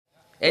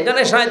এই জন্য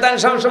শয়তান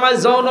সবসময়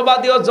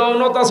যৌনবাদী ও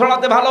যৌনতা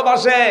ছড়াতে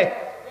ভালোবাসে।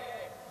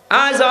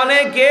 আজ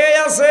অনেকে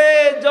আছে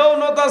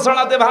যৌনতা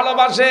ছড়াতে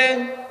ভালোবাসে।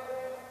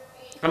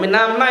 আমি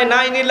নাম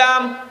নাই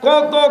নিলাম,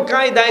 কত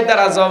কায়দায়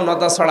তারা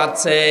যৌনতা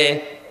ছড়াচ্ছে।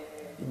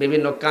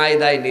 বিভিন্ন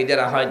কায়দায়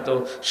নিজেরা হয়তো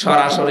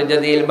সরাসরি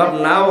যদি ইলভাব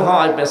নাও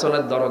হয়,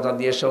 পেছনের দরজা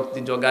দিয়ে শক্তি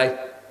যোগায়।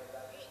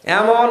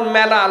 এমন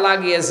মেলা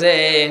লাগিয়েছে,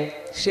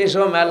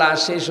 শিশু মেলা,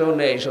 শিশু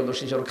নেই, শুধু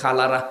শিশুর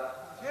খালারা।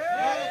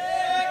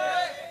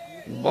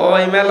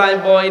 বই মেলায়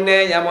বই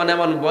নেই, এমন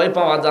এমন বই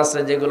পাওয়া যাচ্ছে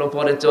যেগুলো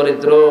পরে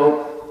চরিত্র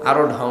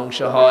আরো ধ্বংস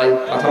হয়।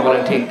 কথা বলে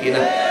ঠিক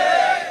কিনা?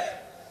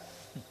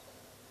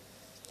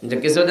 যে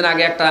কিছুদিন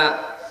আগে একটা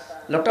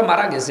লোকটা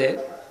মারা গেছে,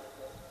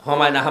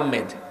 হুমায়ুন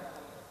আহমেদ।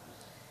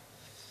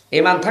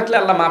 ঈমান থাকলে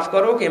আল্লাহ মাফ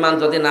করুক, ঈমান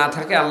যদি না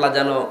থাকে আল্লাহ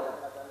যেন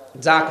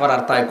যা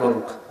করার তাই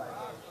করুক।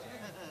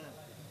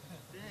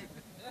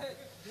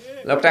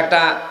 লোকটা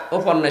একটা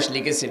উপন্যাস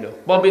লিখেছিল,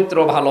 পবিত্র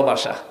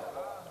ভালোবাসা।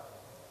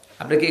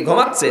 আপনি কি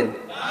ঘুমাচ্ছেন?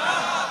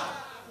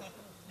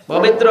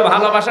 পবিত্র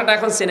ভালোবাসাটা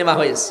এখন সিনেমা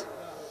হয়েছে।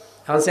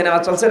 এখন সিনেমা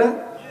চলছে না?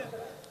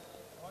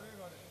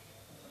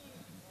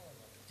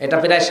 এটা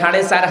প্রায়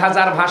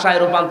 ৪৫০০ ভাষায়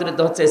রূপান্তরিত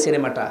হচ্ছে এই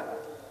সিনেমাটা।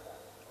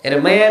 এর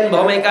মেন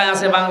ভূমিকায়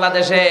আছে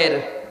বাংলাদেশের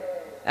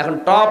এখন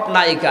টপ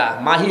নায়িকা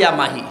মাহিয়া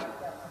মাহি।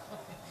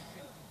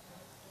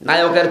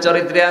 নায়কের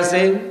চরিত্রে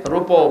আছে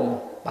রূপম,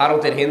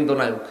 ভারতের হিন্দু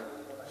নায়ক,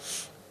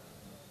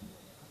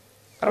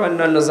 আর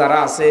অন্যান্য যারা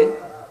আছে।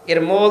 এর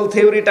মূল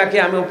থিওরিটাকে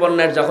আমি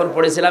উপন্যাস যখন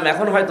পড়েছিলাম,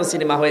 এখন হয়তো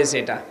সিনেমা হয়েছে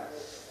এটা,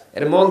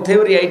 এর মূল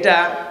থিওরি এইটা।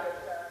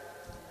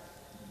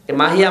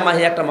 মাহিয়া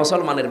মাহি একটা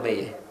মুসলমানের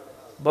মেয়ে,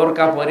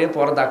 বোরকা পরে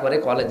পর্দা করে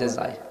কলেজে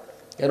যায়।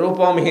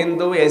 রূপম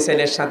হিন্দু, এই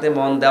ছেলের সাথে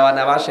মন দেওয়া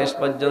নেওয়া, শেষ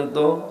পর্যন্ত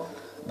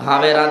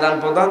ভাবের আদান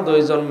প্রদান,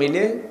 দুইজন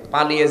মিলে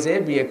পালিয়ে যেয়ে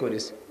বিয়ে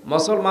করেছে।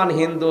 মুসলমান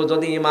হিন্দু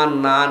যদি ঈমান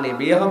না আনে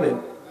বিয়ে হবে?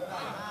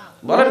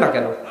 বলেন না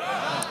কেন?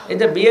 এই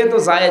যে বিয়ে তো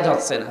জায়েজ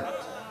হচ্ছে না।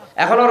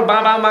 এখন ওর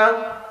বাবা মা,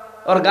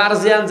 ওর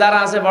গার্জিয়ান যারা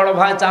আছে, বড়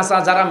ভাই চাচা,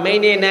 যারা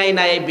মেনে নেয়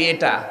না এই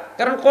বিয়েটা,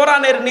 কারণ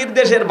কোরআনের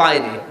নির্দেশের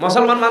বাইরে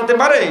মুসলমান মানতে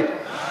পারে।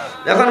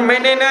 যখন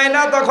মেনে নেয়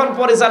না, তখন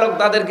পরিচালক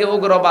তাদেরকে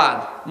উগ্রবাদ,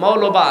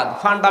 মৌলবাদ,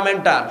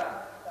 ফান্ডামেন্টাল,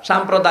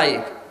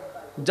 সাম্প্রদায়িক,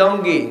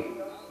 জঙ্গি,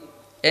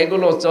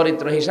 এগুলো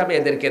চরিত্র হিসাবে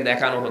এদেরকে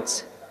দেখানো হচ্ছে।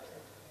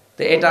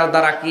 তো এটার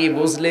দ্বারা কি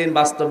বুঝলেন?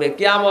 বাস্তবে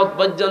কিয়ামত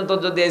পর্যন্ত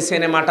যদি এই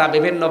সিনেমাটা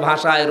বিভিন্ন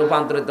ভাষায়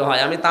রূপান্তরিত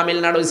হয়। আমি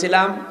তামিলনাড়ু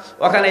ছিলাম,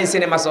 ওখানে এই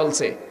সিনেমা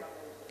চলছে,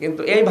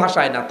 কিন্তু এই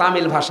ভাষায় না,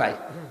 তামিল ভাষায়।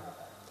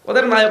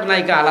 ওদের নায়ক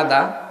নায়িকা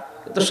আলাদা,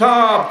 কিন্তু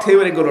সব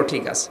থিওরিগুলো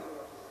ঠিক আছে।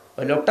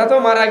 ওই লোকটা তো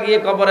মারা গিয়ে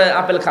কবরে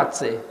আপেল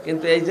খাচ্ছে,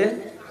 কিন্তু এই যে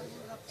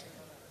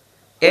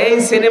এই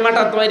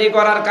সিনেমাটা তৈরি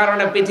করার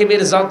কারণে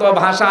পৃথিবীর যত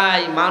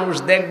ভাষায় মানুষ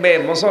দেখবে,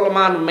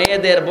 মুসলমান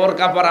মেয়েদের,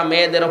 বোরকা পরা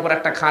মেয়েদের ওপর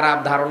একটা খারাপ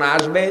ধারণা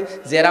আসবে,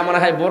 যে এরা মনে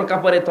হয় বোরকা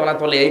পরে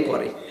তলাতলে এই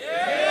করে।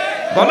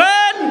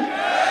 বলেন,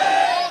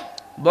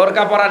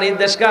 বোরকা পরা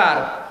নির্দেশ কার?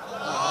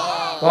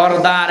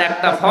 পর্দার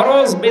একটা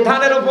ফরজ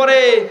বিধানের উপরে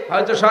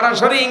হয়তো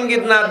সরাসরি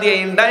ইঙ্গিত না দিয়ে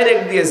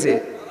ইনডাইরেক্ট দিয়েছে।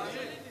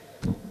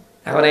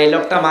 এখন এই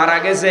লোকটা মারা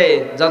গেছে,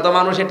 যত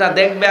মানুষ এটা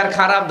দেখবে আর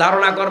খারাপ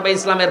ধারণা করবে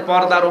ইসলামের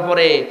পর্দার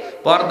উপরে,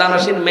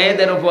 পর্দানসীন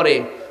মেয়েদের উপরে,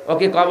 ও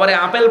কি কবরে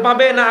আপেল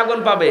পাবে না আগুন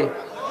পাবে?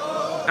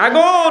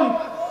 আগুন।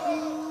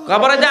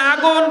 কবরে যে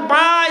আগুন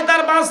পায়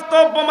তার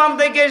বাস্তব প্রমাণ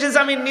দেখে এসেছে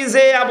আমি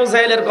নিজে। আবু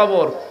জাহেলের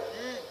কবর,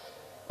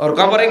 ওর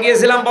কবরে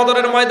গিয়েছিলাম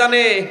বদরের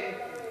ময়দানে।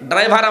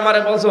 ড্রাইভার আমারে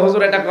বলছে,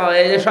 হুজুর এটা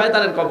এই যে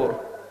শয়তানের কবর।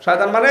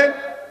 শয়তান মানে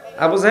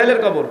আবু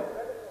জাহেলের কবর।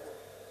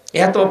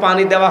 এত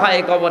পানি দেওয়া হয়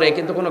এই কবরে,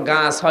 কিন্তু কোনো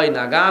গাছ হয়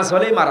না, গাছ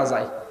হলেই মারা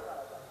যায়।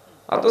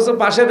 অথচ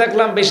পাশে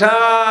দেখলাম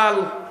বিশাল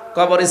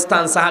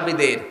কবরস্থান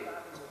সাহাবীদের,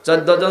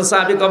 14 জন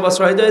সাহাবী কবর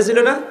শহীদ হয়েছিল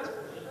না,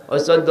 ওই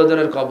 14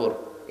 জনের কবর।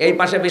 এই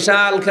পাশে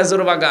বিশাল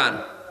খেজুর বাগান,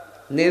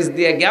 নিচ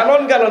দিয়ে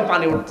গ্যালন গ্যালন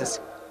পানি উঠতেছে।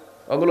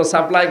 ওগুলো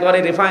সাপ্লাই করে,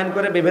 রিফাইন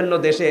করে বিভিন্ন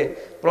দেশে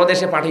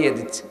প্রদেশে পাঠিয়ে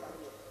দিচ্ছে।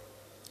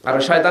 আর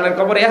শয়তানের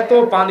কবরে এত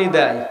পানি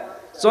দেয়,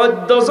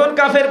 14 জন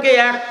কাফেরকে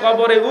এক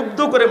কবরে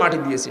উব্ধু করে মাটি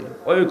দিয়েছিল।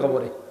 ওই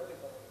কবরে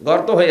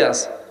গর্ত হয়ে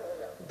আছে,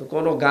 তো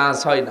কোনো গাছ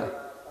হয় না।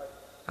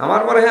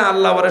 আমার মনে হয়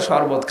আল্লাহ বলে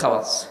শরবত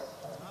খাওয়াচ্ছে।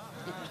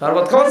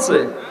 শরবত খাওয়াচ্ছে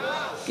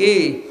কি?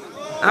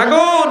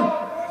 আগুন।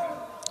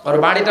 ওর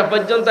বাড়িটা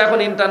পর্যন্ত এখন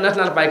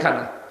ইন্টারন্যাশনাল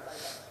পায়খানা।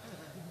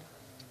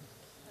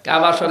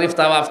 কাবা শরীফ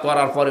তাওয়াফ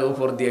করার পরে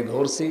উপর দিয়ে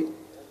ঘুরছি,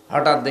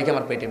 হঠাৎ দেখে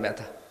আমার পেটে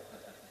ব্যথা।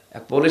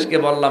 এক পুলিশকে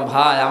বললাম,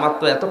 ভাই আমার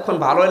তো এতক্ষণ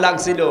ভালোই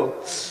লাগছিল,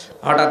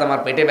 হঠাৎ আমার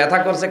পেটে ব্যথা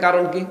করছে,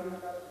 কারণ কি?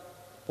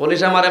 পুলিশ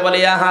আমারে বলে,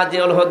 ইয়া হাজি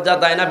উল হজ্জা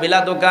তাই না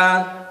বিলা দোকা।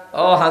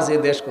 ও হাজি,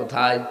 দেশ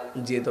কোথায়?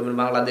 জি, তুমি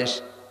বাংলাদেশ।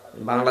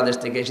 বাংলাদেশ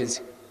থেকে এসেছি।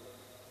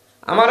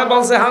 আমারে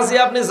বলছে, হাজি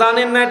আপনি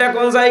জানেন না এটা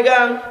কোন জায়গা?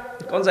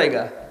 কোন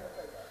জায়গা?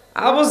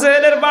 আবু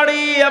জাহেলের বাড়ি।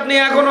 আপনি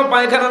এখনো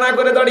পায়খানা না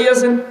করে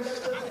দাঁড়িয়েছেন,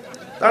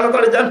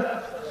 তাড়াতাড়ি যান।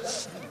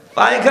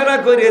 পায়খানা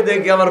করিয়ে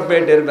দেখি আমার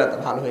পেটের ব্যথা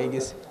ভালো হয়ে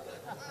গেছে।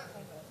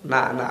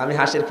 না না, আমি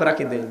হাসির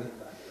খোরাকি দেইনি।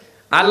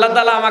 আল্লাহ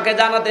তাআলা আমাকে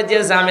জানাতে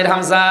চেয়েছে, আমির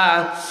হামজা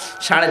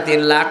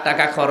 3.5 লাখ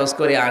টাকা খরচ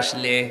করে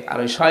আসলে আর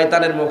ওই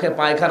শয়তানের মুখে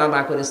পায়খানা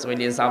না করে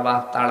চলে যাবা,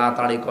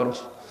 তাড়াতাড়ি করো।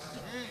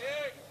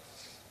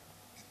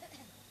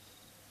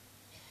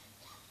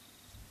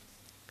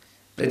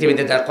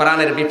 পৃথিবীতে যারা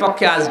কোরআনের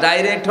বিপক্ষে আজ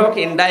ডাইরেক্ট হোক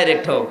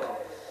ইনডাইরেক্ট হোক,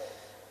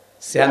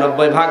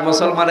 96%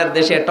 মুসলমানের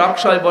দেশে টক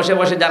শোয় বসে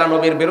বসে যারা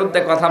নবীর বিরুদ্ধে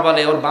কথা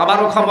বলে, ওর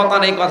বাবারও ক্ষমতা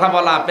নেই কথা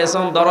বলা,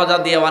 পেছন দরজা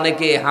দিয়ে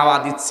অনেকে হাওয়া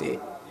দিচ্ছে।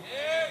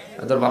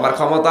 তোর বাবার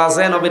ক্ষমতা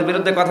আছে নবীর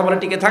বিরুদ্ধে কথা বলে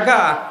টিকে থাকা?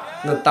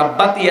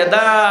 তাব্বাত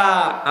ইয়াদা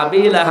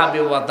আবি লাহাব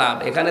ওয়া তাব,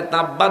 এখানে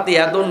তাব্বাত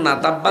ইয়াদুন না,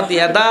 তাব্বাত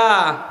ইয়াদা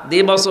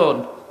দিবসন।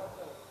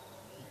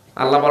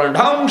 আল্লাহ বলেন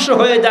ধ্বংস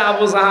হয়ে যা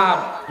আবু জাহাব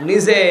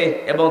নিজে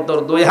এবং তোর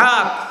দুই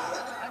হাত।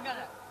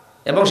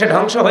 এবং সে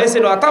ধ্বংস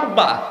হয়েছিল,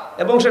 আতাব্বা,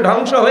 এবং সে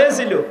ধ্বংস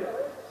হয়েছিল।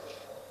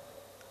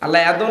 আল্লাহ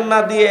এদন না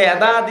দিয়ে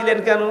এদা দিলেন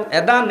কেন?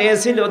 এদা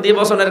নিয়েছিল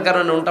দিবসনের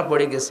কারণে উনটা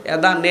পড়ে গেছে।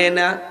 এদা নে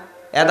না,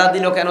 এদা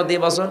দিল কেন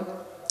দিবসন?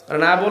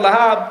 কারণ আবু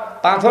লাহাব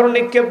পাথর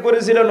নিক্ষেপ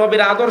করেছিল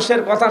নবীর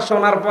আদর্শের কথা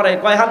শোনার পরে।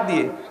 কয় হাত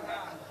দিয়ে?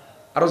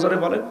 আরো জোরে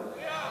বলেন।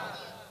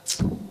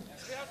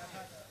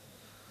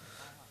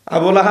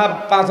 আবু লাহাব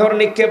পাথর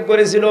নিক্ষেপ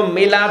করেছিল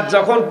মিলাদ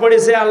যখন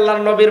পড়েছে,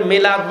 আল্লাহর নবীর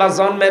মিলাদ বা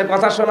জন্মের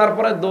কথা শোনার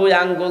পরে 2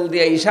 আঙ্গুল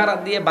দিয়ে ইশারা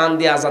দিয়ে বান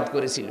দিয়ে আজাদ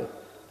করেছিল।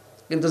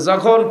 কিন্তু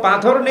যখন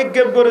পাথর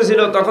নিক্ষেপ করেছিল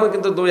তখন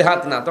কিন্তু 2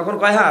 হাত না, তখন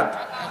কয় হাত?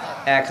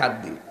 1 হাত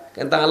দিয়ে।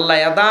 কিন্তু আল্লাহ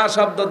এদা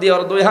শব্দ দিয়ে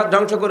ওর 2 হাত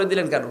ধ্বংস করে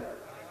দিলেন কেন?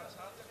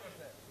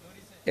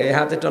 এই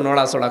হাত একটু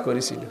নড়াচড়া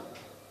করেছিল।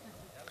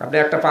 আপনি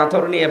একটা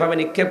পাথর নিয়ে এভাবে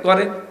নিক্ষেপ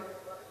করেন,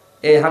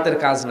 এই হাতের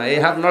কাজ না, এই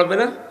হাত নড়বে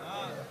না।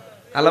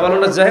 আল্লাহ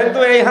বলেন যেহেতু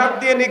এই হাত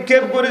দিয়ে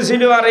নিক্ষেপ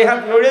করেছিল আর এই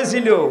হাত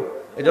নড়েছিল,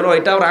 এই জন্য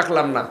ওইটাও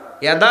রাখলাম না।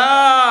 ইয়াদা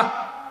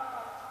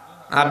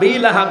আবি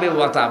লাহাব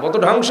ওয়া তাব, ও তো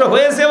ধ্বংস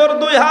হয়েছে ওর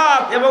 2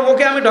 হাত, এবং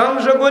ওকে আমি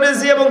ধ্বংস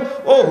করেছি, এবং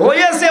ও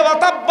হয়েছে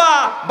ওয়াতাব্বা,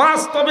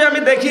 বাস্তবে আমি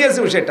দেখিয়েছি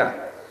সেটা।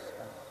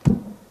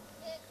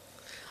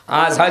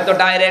 আজ হয়তো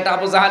ডাইরেক্ট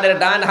আবু জাহালের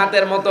ডান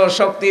হাতের মতো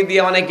শক্তি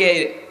দিয়ে অনেকে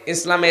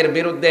ইসলামের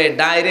বিরুদ্ধে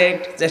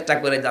ডাইরেক্ট চেষ্টা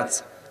করে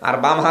যাচ্ছে, আর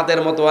বাম হাতের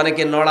মতো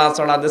অনেকে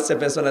নড়াচড়া দিচ্ছে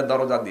পেছনের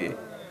দরজা দিয়ে।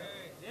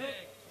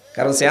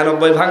 কারণ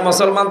 96%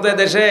 মুসলমান তো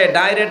দেশে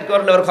ডাইরেক্ট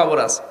করলে ওর খবর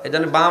আছে, এই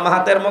জন্য বাম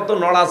হাতের মতো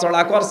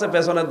নড়াচড়া করছে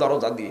পেছনের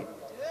দরজা দিয়ে।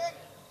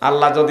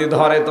 আল্লাহ যদি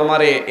ধরে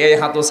তোমারে, এই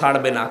হাতও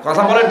ছাড়বে না।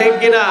 কথা বলে ঠিক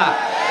কিনা?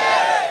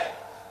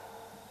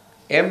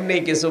 এমনি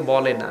কিছু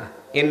বলে না।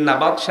 ইন্না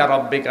বাতশা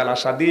রাব্বিকা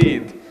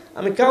লাশাদীদ,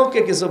 আমি কাউকে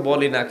কিছু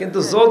বলি না, কিন্তু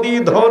যদি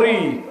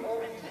ধরি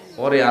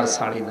ওরে আর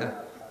ছাড়ি না।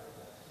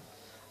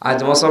 আজ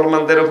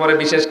মুসলমানদের উপরে,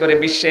 বিশেষ করে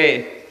বিশ্বে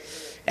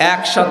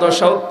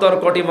 170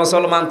 কোটি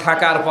মুসলমান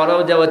থাকার পরেও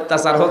যে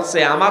অত্যাচার হচ্ছে,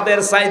 আমাদের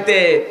চাইতে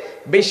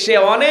বিশ্বে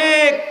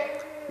অনেক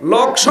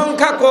লোক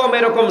সংখ্যা কম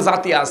এরকম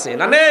জাতি আছে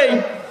না? নেই?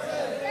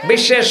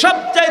 বিশ্বের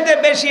সবচাইতে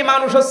বেশি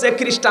মানুষ হচ্ছে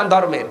খ্রিস্টান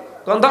ধর্মের।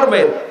 কোন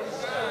ধর্মের?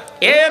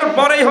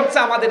 এরপরেই হচ্ছে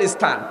আমাদের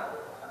স্থান।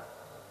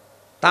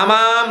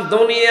 তামাম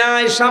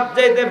দুনিয়ায়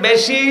সবচাইতে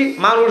বেশি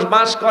মানুষ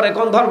বাস করে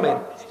কোন ধর্মের?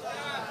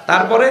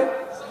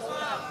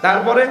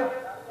 তারপরে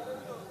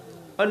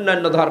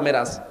অন্যান্য ধর্মের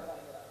আছে।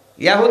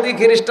 ইহুদি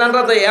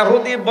খ্রিস্টানরা তো,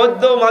 ইহুদি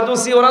বৌদ্ধ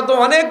মাজুসি ওরা তো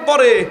অনেক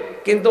পরে,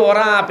 কিন্তু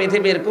ওরা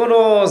পৃথিবীর কোনো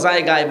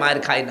জায়গায় মায়ের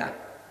খায় না।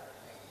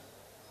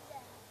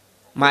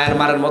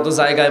 মায়ের মতো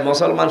জায়গায়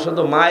মুসলমান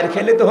শুধু মায়ের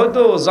খেলে তো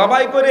হয়তো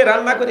জবাই করে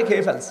রান্না করে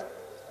খেয়ে ফেলছে।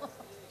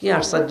 কি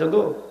আশ্চর্য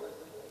গো!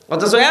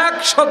 অথচ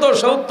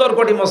 170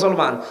 কোটি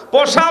মুসলমান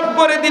প্রসাব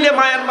করে দিলে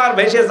মায়ানমার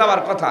ভেসে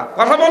যাওয়ার কথা।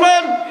 কথা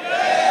বলেন,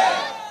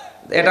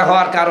 এটা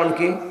হওয়ার কারণ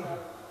কি?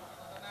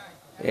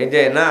 এই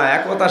যে না,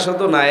 একতা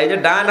শুধু না, এই যে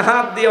ডান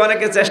হাত দিয়ে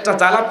অনেকে চেষ্টা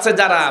চালাচ্ছে,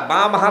 যারা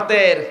বাম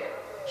হাতের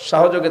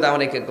সহযোগিতা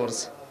অনেকে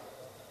করছে।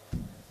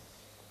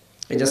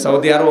 এই যে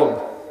সৌদি আরব,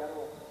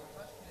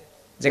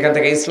 যেখান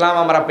থেকে ইসলাম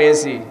আমরা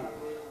পেয়েছি,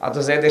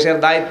 অথচ এই দেশের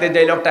দায়িত্বে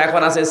যে লোকটা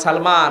এখন আছে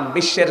সালমান,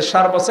 বিশ্বের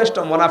সর্বশ্রেষ্ঠ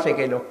মুনাফিক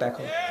এই লোকটা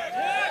এখন।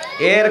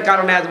 এর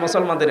কারণে আজ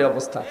মুসলমানদের এই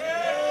অবস্থা।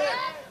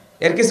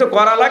 এর কিছু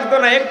করা লাগতো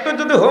না, একটু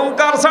যদি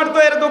হুঙ্কার ছাড়তো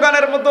এর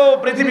দোকানের মতো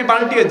পৃথিবী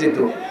পাল্টিয়ে যেত।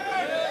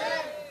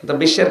 তো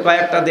বিশ্বের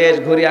কয়েকটা দেশ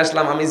ঘুরে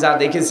আসলাম, আমি যা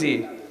দেখেছি,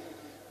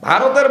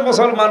 ভারতের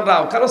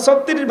মুসলমানরাও, কারণ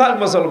 36%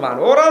 মুসলমান,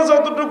 ওরা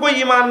যতটুকু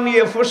ইমান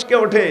নিয়ে ফুসকে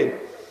ওঠে,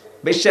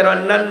 বিশ্বের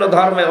অন্যান্য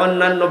ধর্মে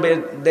অন্যান্য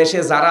দেশে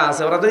যারা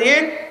আছে ওরা তো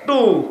একটু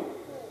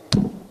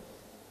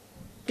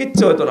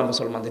কিচ্ছু হইতো না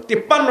মুসলমানদের।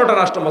 53টা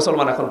রাষ্ট্র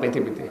মুসলমান এখন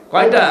পৃথিবীতে।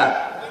 কয়টা?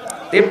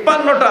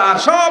 53টা। আর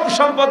সব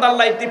সম্পদ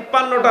আল্লাহ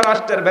 53টা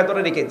রাষ্ট্রের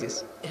ভেতরে রেখেছিস।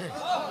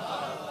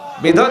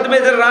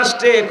 বিধর্মীদের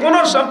রাষ্ট্রে কোন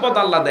সম্পদ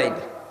আল্লাহ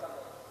দেয়নি।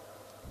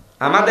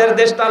 আমাদের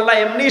দেশটা আল্লাহ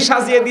এমনি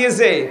সাজিয়ে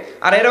দিয়েছে।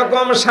 আর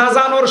এরকম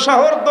সাজানোর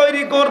শহর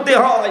তৈরি করতে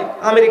হয়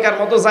আমেরিকার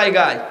মতো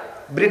জায়গায়,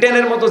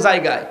 ব্রিটেনের মতো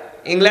জায়গায়,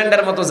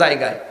 ইংল্যান্ডের মতো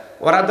জায়গায়।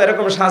 ওরা তো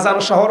এরকম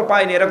সাজানো শহর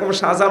পায়নি, এরকম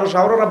সাজানো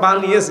শহর ওরা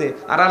বানিয়েছে।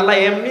 আর আল্লাহ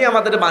এমনি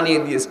আমাদের বানিয়ে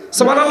দিয়েছে।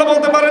 সুবহানাল্লাহ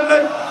বলতে পারেন না?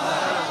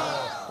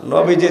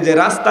 নবীজি যে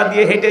রাস্তা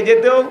দিয়ে হেঁটে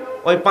যেতেও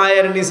ওই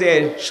পায়ের নিচে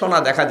সোনা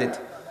দেখা যেত।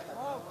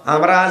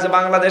 আমরা আজ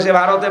বাংলাদেশে,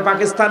 ভারতে,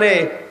 পাকিস্তানে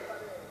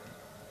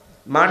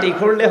মাটি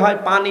খুঁড়লে হয়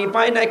পানি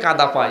পায় নাই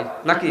কাদা পায়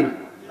নাকি?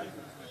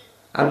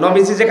 আর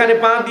নবীজি যেখানে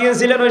পা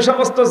দিয়েছিলেন ওই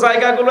সমস্ত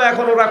জায়গাগুলো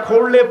এখন ওরা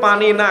খুঁড়লে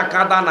পানি না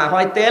কাদা না,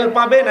 হয় তেল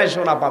পাবে না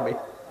সোনা পাবে।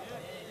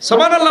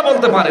 সুবহানাল্লাহ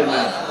বলতে পারেন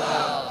না?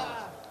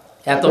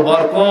 এত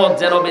বরকত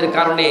যে নবীর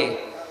কারণে,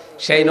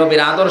 সেই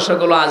নবীর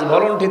আদর্শগুলো আজ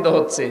ভলুণ্ঠিত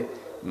হচ্ছে।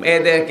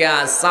 মেয়েদেরকে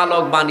আজ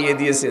চালক বানিয়ে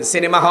দিয়েছে,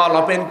 সিনেমা হল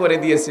ওপেন করে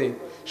দিয়েছে,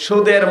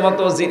 সুদের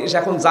মতো জিনিস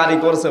এখন জারি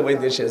করছে ওই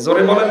দেশে।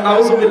 জোরে বলেন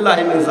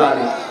নাউজুবিল্লাহি মিন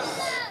জালিক।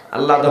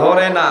 আল্লাহ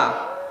ধরে না,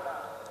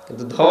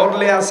 কিন্তু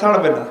ধরলে আর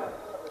ছাড়বে না।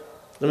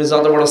 তুমি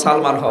যত বড়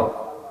সালমান হও।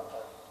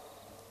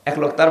 এক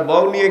লোক তার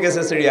বউ নিয়ে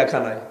গেছে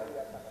চিড়িয়াখানায়,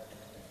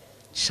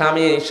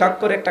 স্বামী শখ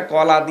করে একটা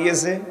কলা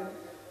দিয়েছে,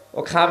 ও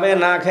খাবে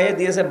না, খেয়ে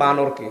দিয়েছে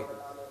বানরকে।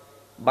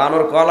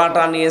 বানর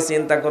কলাটা নিয়ে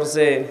চিন্তা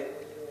করছে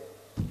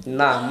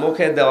না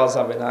মুখে দেওয়া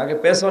যাবে না, আগে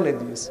পেছনে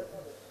দিয়েছে।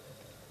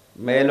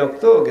 মেয়ে লোক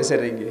তো গেছে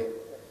রেগে,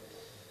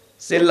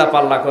 চিল্লা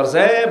পাল্লা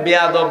করছে,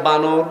 বেয়াদব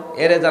বানর।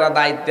 এরে যারা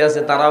দায়িত্বে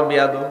আছে তারাও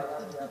বেয়াদব,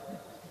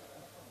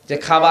 যে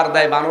খাবার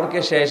দেয় বানরকে,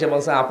 সে এসে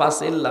বলছে আপা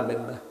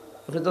চিল্লাবেন না,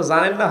 আপনি তো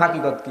জানেন না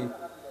হাকিকত কি।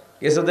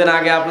 কিছুদিন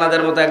আগে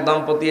আপনাদের মতো এক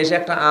দম্পতি এসে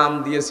একটা আম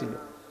দিয়েছিল,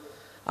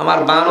 আমার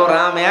বানর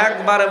আম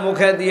একবারে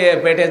মুখে দিয়ে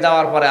পেটে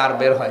যাওয়ার পরে আর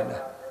বের হয় না,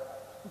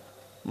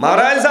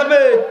 মারাই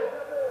যাবে।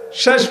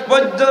 শেষ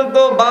পর্যন্ত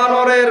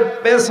বানরের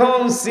পেছন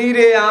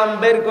চিরে আম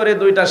বের করে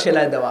 2টা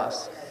সেলাই দেওয়া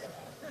আছে,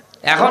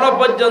 এখনো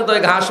পর্যন্ত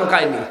ওই ঘাসও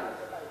খায়নি।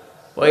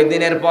 ওই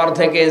দিনের পর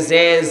থেকে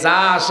যে যা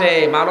আসে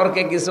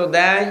বানরকে কিছু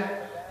দেয়,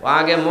 ও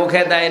আগে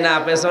মুখে দেয় না,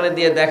 পেছনে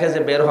দিয়ে দেখে যে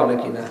বের হবে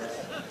কিনা।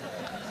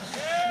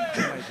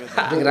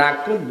 আপনি রাগ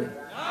করলেন?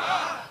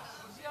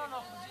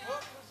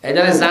 এই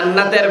জন্য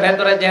জান্নাতের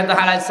ভেতরে যেহেতু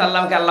আলাইহিস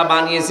সালামকে আল্লাহ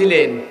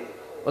বানিয়েছিলেন,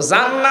 ও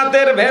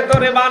জান্নাতের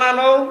ভেতরে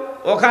বানানো,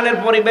 ওখানের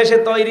পরিবেশে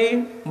তৈরি,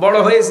 বড়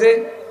হয়েছে।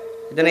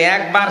 এই জন্য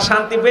একবার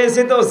শান্তি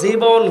পেয়েছে তো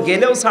জীবন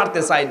গেলেও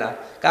ছাড়তে চায় না।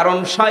 কারণ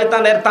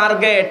শয়তানের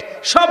টার্গেট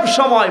সব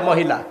সময়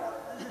মহিলা।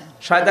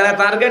 শয়তানের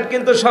টার্গেট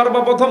কিন্তু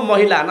সর্বপ্রথম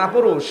মহিলা, না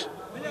পুরুষ?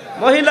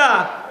 মহিলা।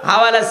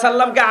 হাওয়া আলাইহিস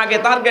সালামকে আগে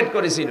টার্গেট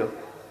করেছিল।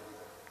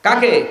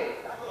 কাকে?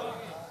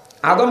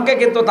 আদমকে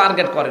কিন্তু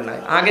টার্গেট করে নাই,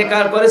 আগে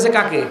কার করেছে?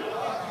 কাকে?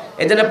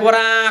 এই জন্য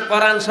পুরা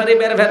কোরআন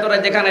শরীফের ভেতরে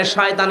যেখানে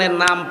শয়তানের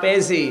নাম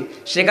পেয়েছি,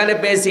 সেখানে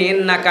পেয়েছি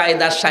ইন্না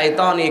কায়দা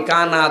শাইতানি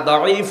কানা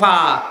দাঈফা।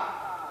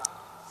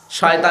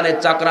 শয়তানের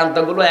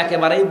চক্রান্তগুলো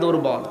একেবারেই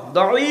দুর্বল,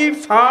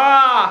 দাঈফা,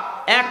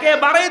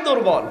 একেবারেই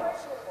দুর্বল।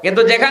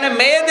 কিন্তু যেখানে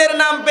মেয়েদের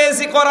নাম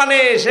পেয়েছি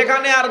কোরআনে,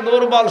 সেখানে আর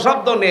দুর্বল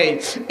শব্দ নেই।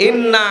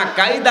 ইন্না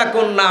কায়দা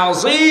কুন্না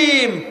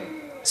আযীম,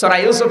 সূরা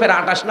ইউসুফের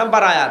 28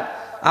 নম্বর আয়াত।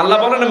 আল্লাহ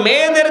বলেন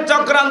মেয়েদের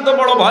চক্রান্ত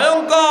বড়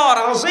ভয়ঙ্কর,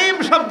 আযীম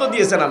শব্দ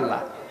দিয়েছেন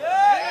আল্লাহ।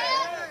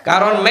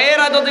 কারণ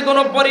মেয়েরা যদি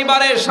কোনো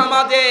পরিবারে,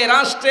 সমাজে,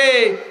 রাষ্ট্রে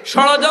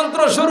ষড়যন্ত্র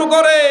শুরু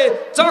করে,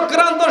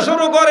 চক্রান্ত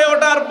শুরু করে,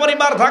 ওটার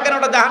পরিবার থাকে না,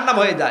 ওটা জাহান্নাম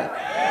হয়ে যায়।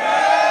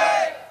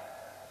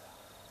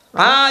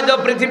 আজ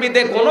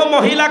পৃথিবীতে কোনো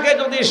মহিলাকে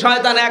যদি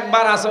শয়তান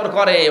একবার আসর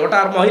করে,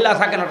 ওটার মহিলা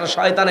থাকে না, ওটা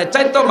শয়তানের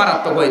চাইতে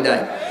মারাত্মক হয়ে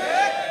যায়।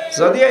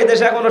 যদি এই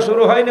দেশে এখনো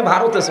শুরু হয়নি,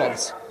 ভারতে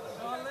চলছে।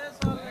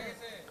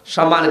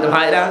 সম্মানিত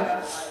ভাইরা,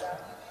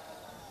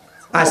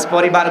 আজ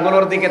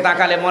পরিবারগুলোর দিকে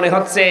তাকালে মনে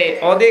হচ্ছে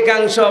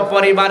অধিকাংশ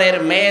পরিবারের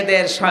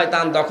মেয়েদের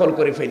শয়তান দখল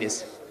করে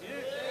ফেলেছে।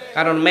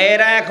 কারণ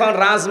মেয়েরা এখন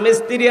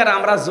রাজমিস্ত্রি আর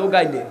আমরা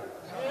যোগাইলে।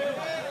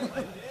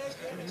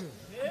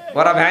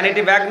 ওরা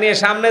ভ্যানিটি ব্যাগ নিয়ে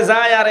সামনে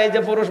যায়, আর এই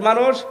যে পুরুষ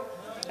মানুষ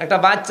একটা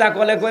বাচ্চা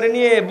কোলে করে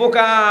নিয়ে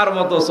বোকার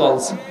মতো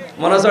চলছে,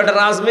 মনে হচ্ছে ওটা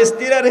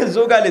রাজমিস্ত্রি আর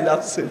যোগালি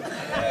যাচ্ছে।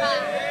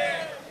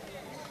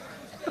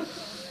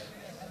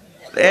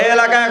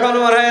 এলাকা এখন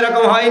মনে হয়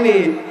এরকম হয়নি।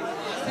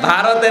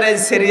 ভারতের এই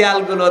সিরিয়াল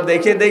গুলো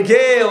দেখে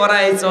দেখে ওরা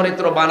এই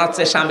চরিত্র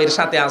বানাচ্ছে স্বামীর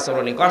সাথে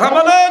আচরণী। কথা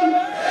বলেন।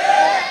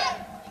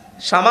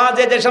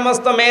 সমাজে যে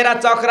সমস্ত মেয়েরা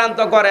চক্রান্ত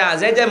করে,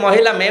 আজ এই যে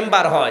মহিলা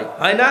মেম্বার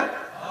হয় না,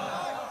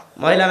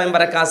 মহিলা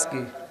মেম্বারের কাজ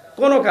কি?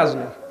 কোনো কাজ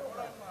নেই।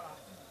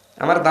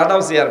 আমার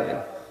দাদাও চেয়ারম্যান,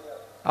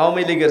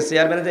 আওয়ামী লীগের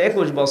চেয়ারম্যান,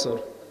 21 বছর।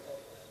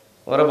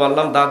 ওরা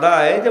বললাম দাদা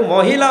এই যে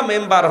মহিলা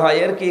মেম্বার হয়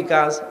এর কি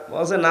কাজ?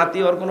 বলছে নাতি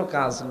ওর কোনো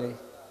কাজ নেই,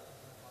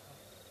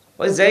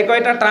 ওই যে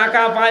কয়টা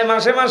টাকা পায়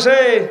মাসে মাসে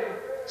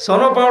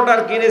সোনো পাউডার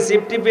কিনে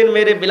সিফটি পিন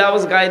মেরে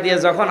ব্লাউজ গায়ে দিয়ে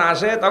যখন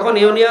আসে, তখন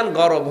ইউনিয়ন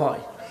গরম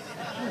হয়,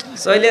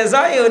 চলে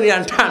যায়,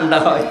 ইউনিয়ন ঠান্ডা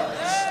হয়।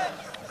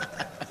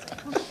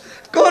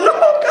 কোনো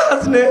কাজ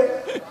নেই।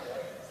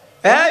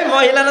 এই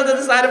মহিলারা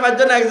যদি 4-5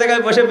 জন এক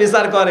জায়গায় বসে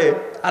বিচার করে,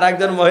 আর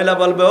একজন মহিলা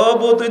বলবে ও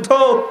বউ তুই তো,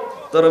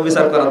 তোর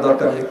বিচার করার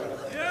দরকার নেই।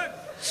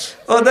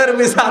 ওদের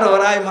বিচার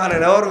ওরাই মানে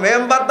না। ওর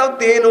মেম্বার তাও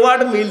 3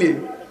 ওয়ার্ড মিলি,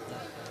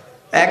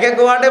 এক এক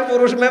ওয়ার্ডে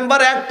পুরুষ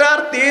মেম্বার একটা,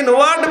 আর 3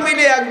 ওয়ার্ড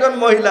মিলি একজন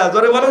মহিলা।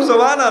 জোরে বলুন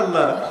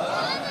সুবহানাল্লাহ।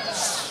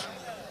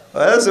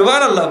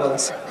 সুবহানাল্লাহ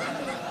বলছে।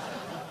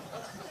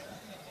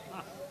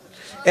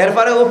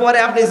 এরপরে উপরে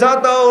আপনি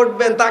যত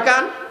উঠবেন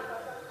তাকান,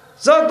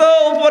 যত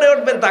উপরে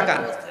উঠবেন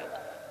তাকান।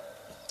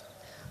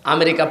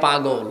 আমেরিকা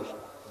পাগল,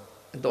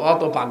 কিন্তু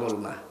অত পাগল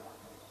না।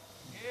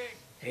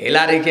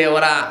 হিলারিকে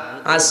ওরা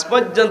আজ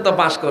পর্যন্ত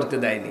পাশ করতে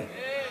দেয়নি।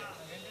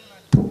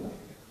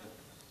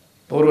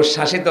 পুরুষ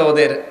শাসিত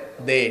ওদের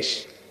দেশ,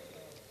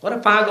 ওরা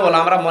পাগল,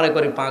 আমরা মনে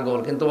করি পাগল,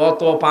 কিন্তু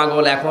অত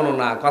পাগল এখনো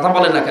না। কথা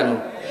বলেন না কেন?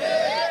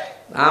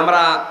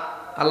 আমরা,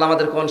 আল্লাহ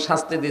আমাদের কোন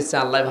শাস্তি দিচ্ছে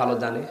আল্লাহ ভালো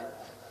জানে।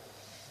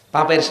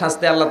 পাপের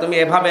শাস্তি আল্লাহ তুমি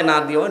এভাবে না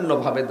দিও,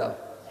 অন্যভাবে দাও।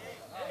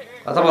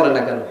 কথা বলেন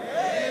না কেন?